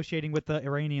negotiating with the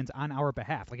Iranians on our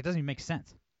behalf. Like, it doesn't even make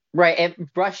sense. Right, and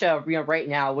Russia, you know, right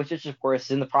now, which is of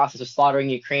course in the process of slaughtering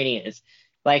Ukrainians,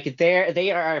 like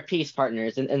they are our peace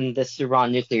partners in this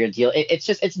Iran nuclear deal. It's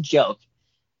a joke,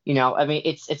 you know. I mean,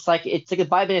 it's like the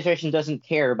Biden administration doesn't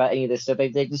care about any of this stuff.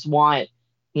 They just want,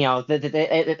 you know,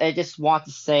 they just want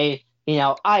to say, you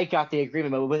know, I got the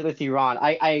agreement with Iran.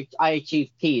 I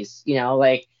achieved peace. You know,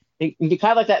 like. You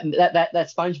kind of like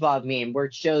that SpongeBob meme where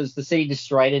it shows the city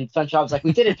destroyed and SpongeBob's like,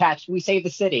 we did it, Patch, we saved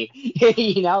the city.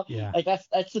 You know, like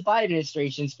that's the Biden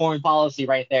administration's foreign policy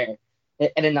right there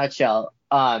in a nutshell.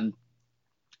 And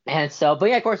so, but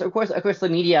yeah, of course, the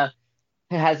media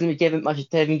hasn't given much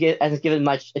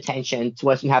attention to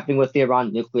what's been happening with the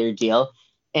Iran nuclear deal.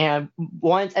 And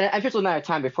I'm just a matter of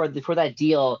time before that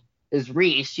deal is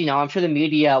reached. You know, I'm sure the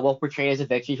media will portray it as a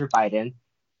victory for Biden,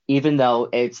 even though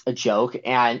it's a joke.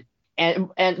 And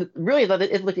really,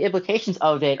 the implications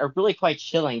of it are really quite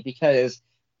chilling because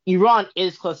Iran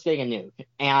is close to getting a nuke,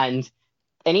 and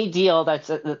any deal that's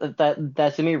going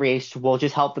to be reached will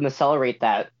just help them accelerate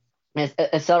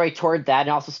toward that, and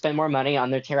also spend more money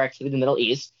on their terror activity in the Middle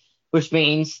East, which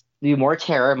means there'll be more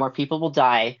terror, more people will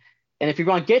die, and if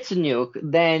Iran gets a nuke,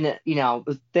 then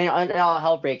all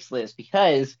hell breaks loose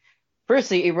because,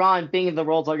 firstly, Iran being the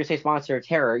world's largest state sponsor of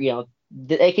terror, you know,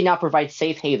 they can now provide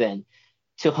safe haven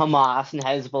to Hamas and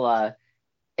Hezbollah,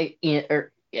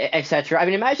 etc. I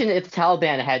mean, imagine if the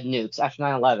Taliban had nukes after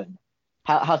 9/11.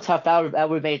 How tough that would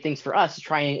have made things for us to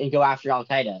try and go after Al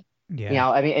Qaeda. Yeah. You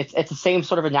know, I mean, it's the same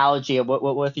sort of analogy of what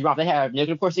with Iran. They have nuke,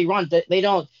 and of course, Iran they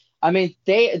don't. I mean,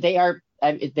 they are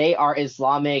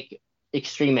Islamic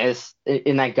extremists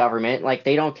in that government. Like,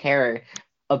 they don't care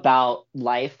about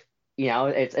life. You know,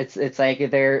 it's like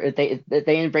they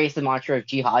embrace the mantra of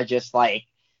jihad, just like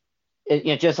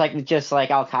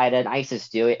Al Qaeda and ISIS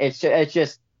do. It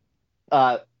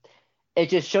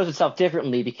just shows itself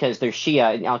differently because they're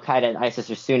Shia and Al Qaeda and ISIS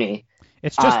are Sunni.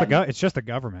 It's just the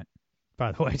government,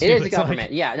 by the way. It is the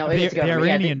government. Yeah, no, it is the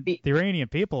government. The Iranian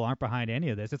people aren't behind any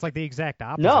of this. It's like the exact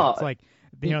opposite. No, it's like,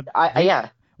 you know,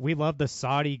 we love the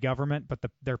Saudi government, but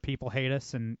their people hate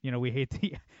us, and you know, we hate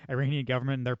the Iranian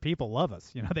government, and their people love us.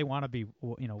 You know, they want to be,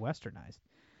 you know, westernized.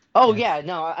 Oh yeah,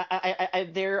 no,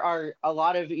 there are a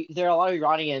lot of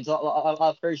Iranians, a lot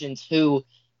of Persians who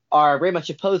are very much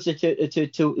opposed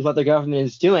to what their government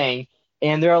is doing.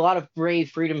 And there are a lot of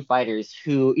brave freedom fighters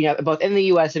who, both in the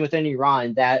U.S. and within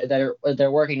Iran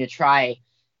they're working to try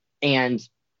and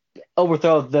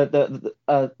overthrow the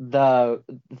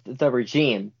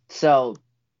regime. So,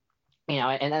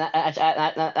 and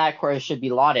that of course should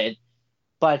be lauded.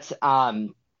 But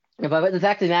the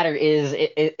fact of the matter is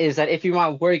that if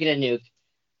Iran were to get a nuke,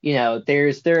 there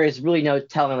is really no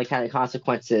telling the kind of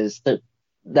consequences that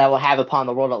will have upon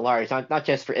the world at large, not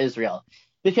just for Israel.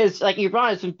 Because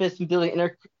Iran has been building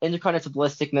intercontinental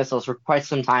ballistic missiles for quite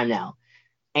some time now.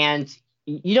 And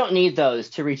you don't need those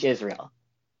to reach Israel.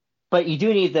 But you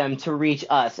do need them to reach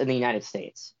us in the United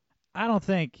States. I don't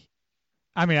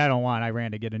want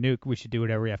Iran to get a nuke. We should do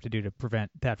whatever we have to do to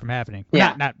prevent that from happening.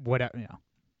 Yeah. Not whatever,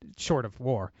 short of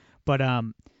war. But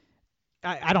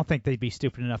I don't think they'd be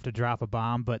stupid enough to drop a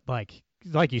bomb. But like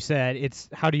you said, it's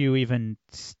how do you even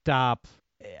stop?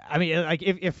 I mean,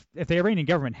 if the Iranian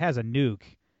government has a nuke,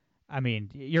 I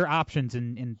mean, your options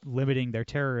in limiting their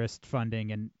terrorist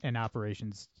funding and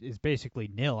operations is basically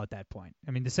nil at that point.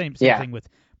 I mean, the same thing with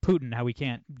Putin, how we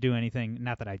can't do anything.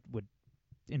 Not that I would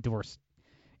endorse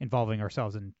involving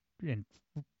ourselves in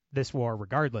this war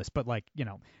regardless, but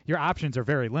your options are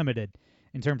very limited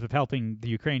in terms of helping the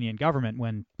Ukrainian government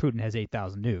when Putin has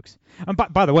 8,000 nukes.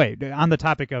 By the way, on the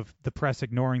topic of the press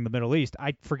ignoring the Middle East,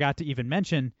 I forgot to even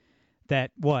mention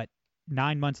that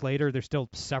 9 months later, there's still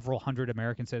several hundred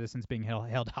American citizens being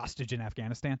held hostage in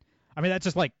Afghanistan. I mean, that's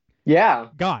just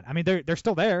gone. I mean, they're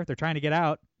still there. They're trying to get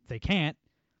out. They can't,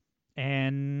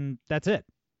 and that's it.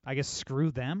 I guess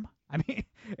screw them. I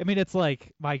mean, it's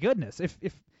like, my goodness,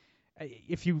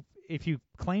 if you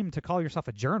claim to call yourself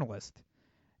a journalist,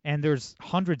 and there's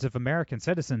hundreds of American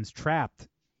citizens trapped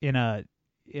in a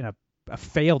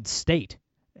failed state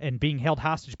and being held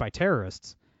hostage by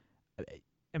terrorists.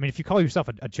 I mean, if you call yourself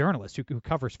a journalist who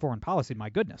covers foreign policy, my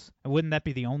goodness, wouldn't that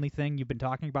be the only thing you've been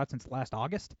talking about since last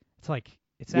August?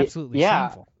 It's absolutely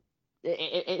shameful.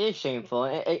 It is shameful.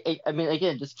 I mean,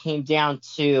 again, it just came down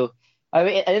to, I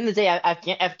mean, at the end of the day,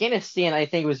 Afghanistan, I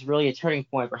think, was really a turning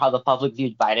point for how the public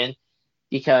viewed Biden,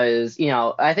 because,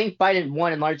 I think Biden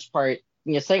won in large part,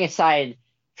 setting aside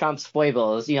Trump's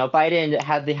foibles. Biden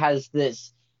has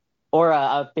this aura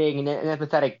of being an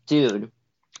empathetic dude,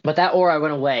 but that aura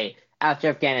went away after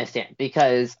Afghanistan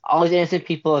because all these innocent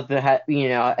people have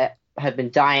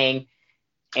been dying,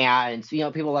 and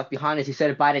people left behind. As you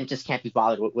said, Biden just can't be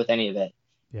bothered with any of it.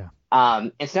 Yeah.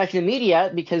 Especially the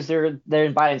media, because they're in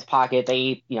Biden's pocket.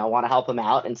 They want to help him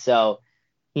out, and so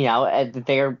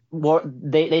they're more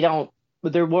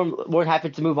happy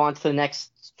to move on to the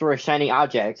next sort of shining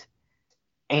object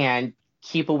and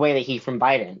keep away the heat from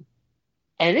Biden.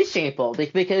 And it is shameful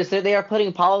because they are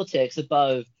putting politics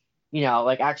above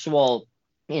actual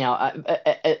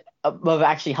of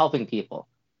actually helping people.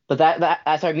 But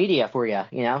that's our media for you.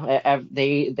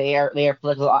 They are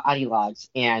political ideologues,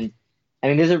 and I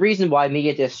mean, there's a reason why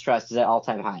media distrust is at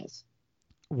all-time highs.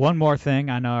 One more thing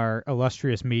on our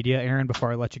illustrious media, Aaron,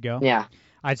 before I let you go. Yeah.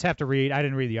 I just have to read. I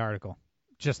didn't read the article,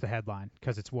 just the headline,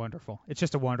 because it's wonderful. It's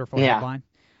just a wonderful headline.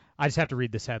 I just have to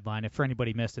read this headline. If for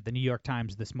anybody missed it, the New York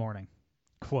Times this morning,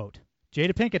 quote,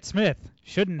 Jada Pinkett Smith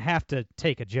shouldn't have to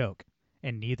take a joke,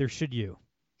 and neither should you.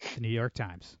 The New York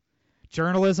Times.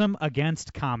 Journalism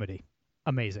against comedy.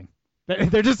 Amazing.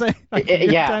 They're just saying, they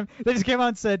just came out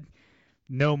and said,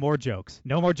 no more jokes.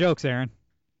 No more jokes, Aaron.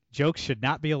 Jokes should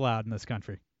not be allowed in this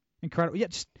country. Incredible. Yeah,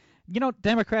 just,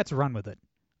 Democrats run with it.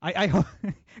 I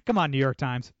come on, New York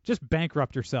Times. Just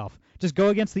bankrupt yourself. Just go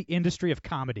against the industry of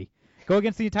comedy. Go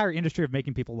against the entire industry of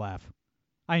making people laugh.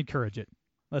 I encourage it.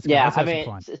 Let's go. Let's have some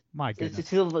fun. My goodness.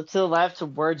 To the left,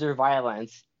 words are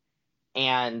violence.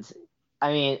 And,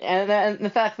 I mean, and the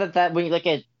fact that when you look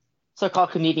at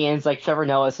so-called comedians like Trevor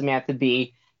Noah, Samantha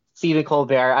Bee, Stephen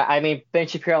Colbert, I mean, Ben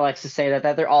Shapiro likes to say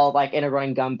that they're all in a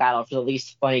running gun battle for the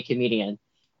least funny comedian.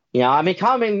 I mean,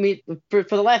 comedy, for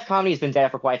the left, comedy has been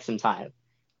dead for quite some time.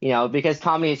 Because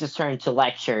comedy has just turned to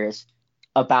lectures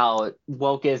about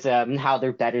wokeism and how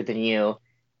they're better than you,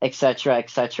 et cetera, et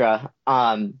cetera.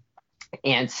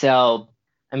 And so,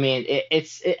 I mean,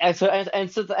 that's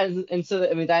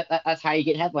how you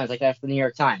get headlines like that from the New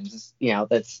York Times.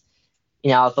 The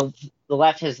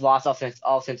left has lost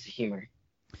all sense of humor,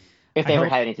 if they ever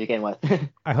had any to begin with.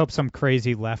 I hope some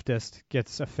crazy leftist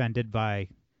gets offended by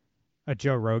a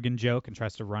Joe Rogan joke and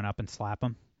tries to run up and slap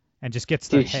him, and just gets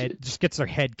their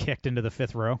head kicked into the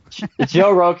fifth row.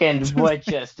 Joe Rogan would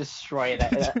just destroy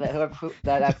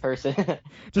that person.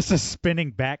 Just a spinning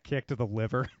back kick to the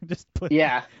liver.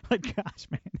 Gosh,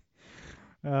 man.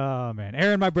 Oh, man.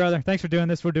 Aaron, my brother, thanks for doing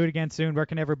this. We'll do it again soon. Where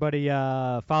can everybody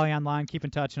follow you online, keep in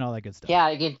touch, and all that good stuff? Yeah,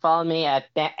 you can follow me at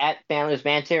Bandler's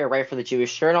Banter, right for the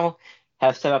Jewish Journal.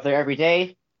 Have stuff up there every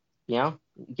day. Give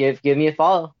me a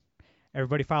follow.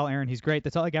 Everybody follow Aaron. He's great.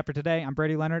 That's all I got for today. I'm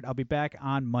Brady Leonard. I'll be back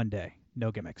on Monday.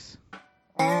 No gimmicks.